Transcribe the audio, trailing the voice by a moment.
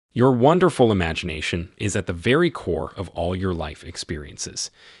Your wonderful imagination is at the very core of all your life experiences.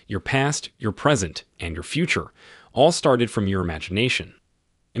 Your past, your present, and your future all started from your imagination.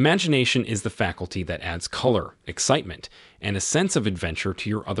 Imagination is the faculty that adds color, excitement, and a sense of adventure to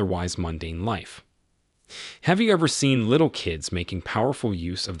your otherwise mundane life. Have you ever seen little kids making powerful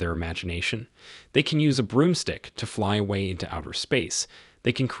use of their imagination? They can use a broomstick to fly away into outer space.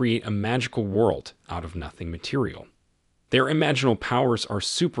 They can create a magical world out of nothing material. Their imaginal powers are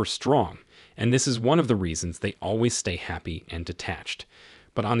super strong, and this is one of the reasons they always stay happy and detached.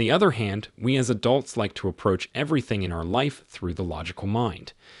 But on the other hand, we as adults like to approach everything in our life through the logical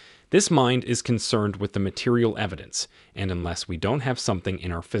mind. This mind is concerned with the material evidence, and unless we don't have something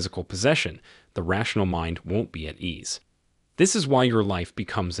in our physical possession, the rational mind won't be at ease. This is why your life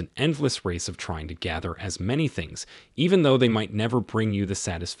becomes an endless race of trying to gather as many things, even though they might never bring you the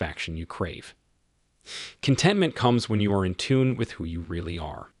satisfaction you crave. Contentment comes when you are in tune with who you really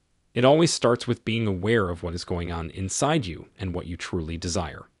are. It always starts with being aware of what is going on inside you and what you truly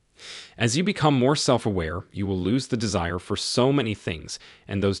desire. As you become more self-aware, you will lose the desire for so many things,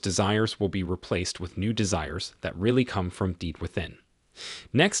 and those desires will be replaced with new desires that really come from deep within.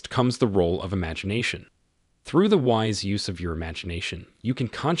 Next comes the role of imagination. Through the wise use of your imagination, you can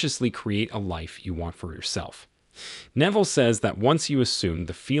consciously create a life you want for yourself. Neville says that once you assume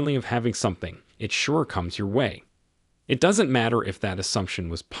the feeling of having something, it sure comes your way. It doesn't matter if that assumption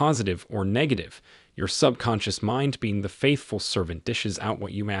was positive or negative, your subconscious mind, being the faithful servant, dishes out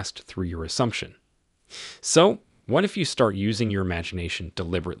what you asked through your assumption. So, what if you start using your imagination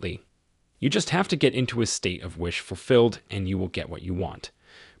deliberately? You just have to get into a state of wish fulfilled and you will get what you want.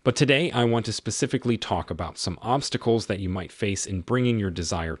 But today I want to specifically talk about some obstacles that you might face in bringing your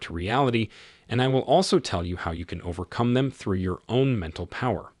desire to reality, and I will also tell you how you can overcome them through your own mental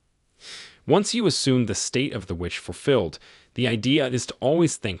power. Once you assume the state of the wish fulfilled, the idea is to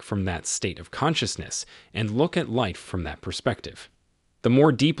always think from that state of consciousness and look at life from that perspective. The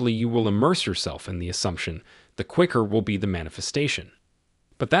more deeply you will immerse yourself in the assumption, the quicker will be the manifestation.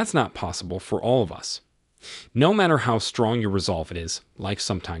 But that's not possible for all of us. No matter how strong your resolve it is, life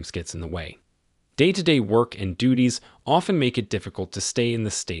sometimes gets in the way. Day-to-day work and duties often make it difficult to stay in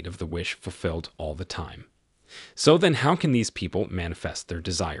the state of the wish fulfilled all the time. So then how can these people manifest their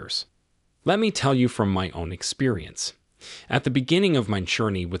desires? Let me tell you from my own experience. At the beginning of my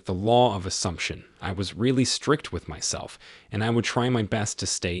journey with the law of assumption, I was really strict with myself, and I would try my best to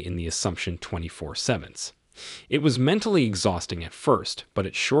stay in the assumption 24/7. It was mentally exhausting at first, but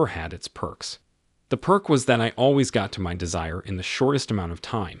it sure had its perks. The perk was that I always got to my desire in the shortest amount of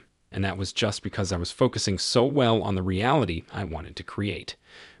time, and that was just because I was focusing so well on the reality I wanted to create.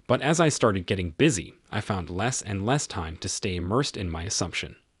 But as I started getting busy, I found less and less time to stay immersed in my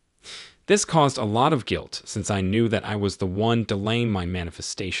assumption. This caused a lot of guilt, since I knew that I was the one delaying my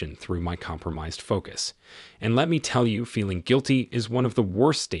manifestation through my compromised focus. And let me tell you, feeling guilty is one of the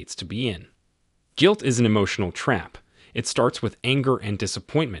worst states to be in. Guilt is an emotional trap. It starts with anger and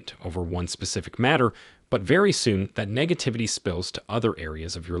disappointment over one specific matter, but very soon that negativity spills to other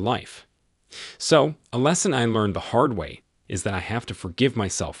areas of your life. So, a lesson I learned the hard way is that I have to forgive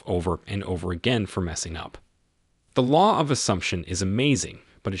myself over and over again for messing up. The law of assumption is amazing,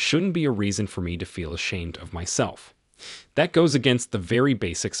 but it shouldn't be a reason for me to feel ashamed of myself. That goes against the very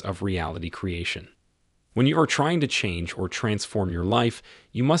basics of reality creation. When you are trying to change or transform your life,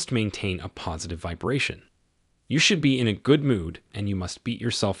 you must maintain a positive vibration. You should be in a good mood, and you must beat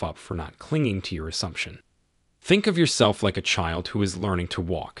yourself up for not clinging to your assumption. Think of yourself like a child who is learning to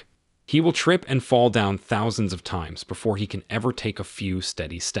walk. He will trip and fall down thousands of times before he can ever take a few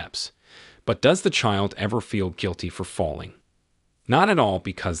steady steps. But does the child ever feel guilty for falling? Not at all,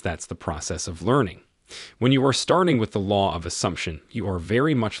 because that's the process of learning. When you are starting with the law of assumption, you are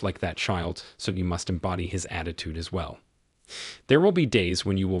very much like that child, so you must embody his attitude as well. There will be days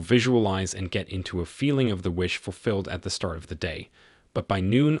when you will visualize and get into a feeling of the wish fulfilled at the start of the day, but by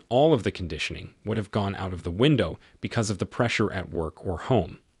noon all of the conditioning would have gone out of the window because of the pressure at work or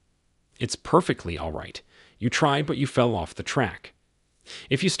home. It's perfectly all right. You tried, but you fell off the track.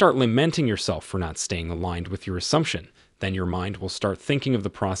 If you start lamenting yourself for not staying aligned with your assumption, then your mind will start thinking of the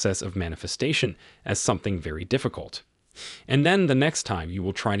process of manifestation as something very difficult. And then the next time you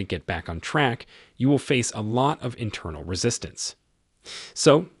will try to get back on track, you will face a lot of internal resistance.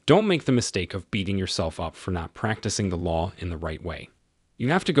 So, don't make the mistake of beating yourself up for not practicing the law in the right way. You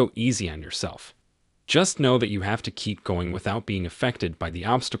have to go easy on yourself. Just know that you have to keep going without being affected by the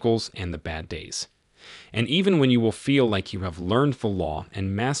obstacles and the bad days. And even when you will feel like you have learned the law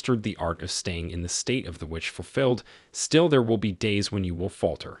and mastered the art of staying in the state of the wish fulfilled, still there will be days when you will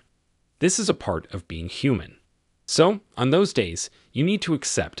falter. This is a part of being human. So, on those days, you need to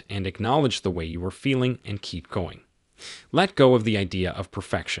accept and acknowledge the way you are feeling and keep going. Let go of the idea of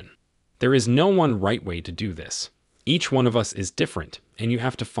perfection. There is no one right way to do this. Each one of us is different, and you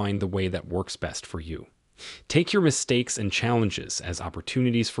have to find the way that works best for you. Take your mistakes and challenges as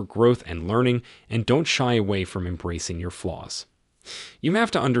opportunities for growth and learning, and don't shy away from embracing your flaws. You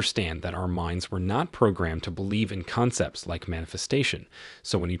have to understand that our minds were not programmed to believe in concepts like manifestation,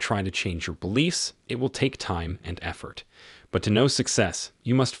 so when you try to change your beliefs, it will take time and effort. But to know success,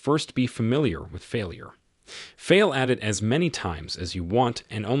 you must first be familiar with failure. Fail at it as many times as you want,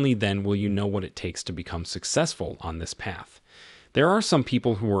 and only then will you know what it takes to become successful on this path. There are some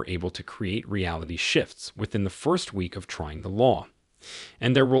people who are able to create reality shifts within the first week of trying the law.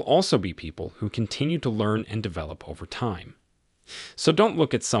 And there will also be people who continue to learn and develop over time. So don't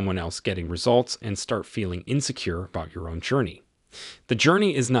look at someone else getting results and start feeling insecure about your own journey. The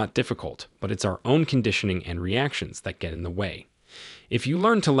journey is not difficult, but it's our own conditioning and reactions that get in the way. If you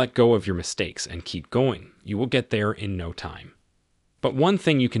learn to let go of your mistakes and keep going, you will get there in no time. But one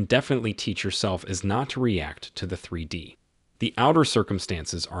thing you can definitely teach yourself is not to react to the 3D. The outer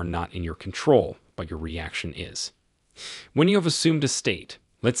circumstances are not in your control, but your reaction is. When you have assumed a state,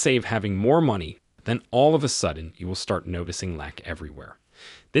 let's say of having more money, then all of a sudden you will start noticing lack everywhere.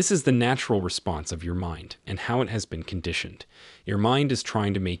 This is the natural response of your mind and how it has been conditioned. Your mind is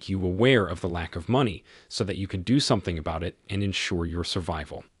trying to make you aware of the lack of money so that you can do something about it and ensure your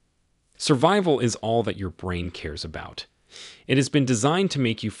survival. Survival is all that your brain cares about. It has been designed to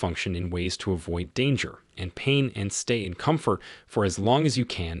make you function in ways to avoid danger and pain and stay in comfort for as long as you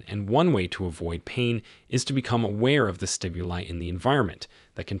can, and one way to avoid pain is to become aware of the stimuli in the environment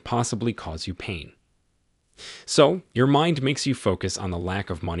that can possibly cause you pain. So, your mind makes you focus on the lack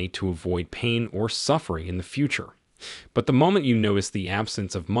of money to avoid pain or suffering in the future. But the moment you notice the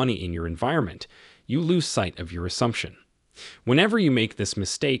absence of money in your environment, you lose sight of your assumption. Whenever you make this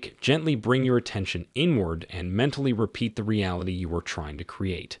mistake, gently bring your attention inward and mentally repeat the reality you are trying to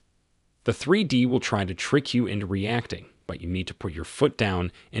create. The 3D will try to trick you into reacting, but you need to put your foot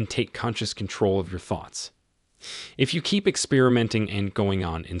down and take conscious control of your thoughts. If you keep experimenting and going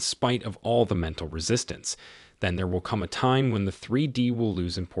on in spite of all the mental resistance, then there will come a time when the 3D will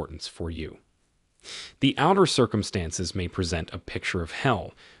lose importance for you. The outer circumstances may present a picture of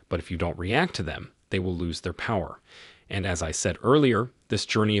hell, but if you don't react to them, they will lose their power. And as I said earlier, this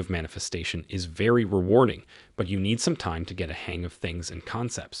journey of manifestation is very rewarding, but you need some time to get a hang of things and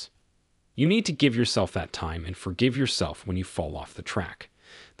concepts. You need to give yourself that time and forgive yourself when you fall off the track.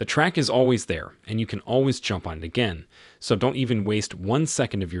 The track is always there, and you can always jump on it again, so don't even waste 1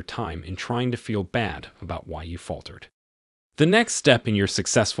 second of your time in trying to feel bad about why you faltered. The next step in your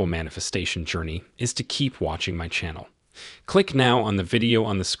successful manifestation journey is to keep watching my channel. Click now on the video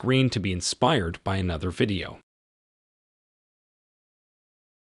on the screen to be inspired by another video.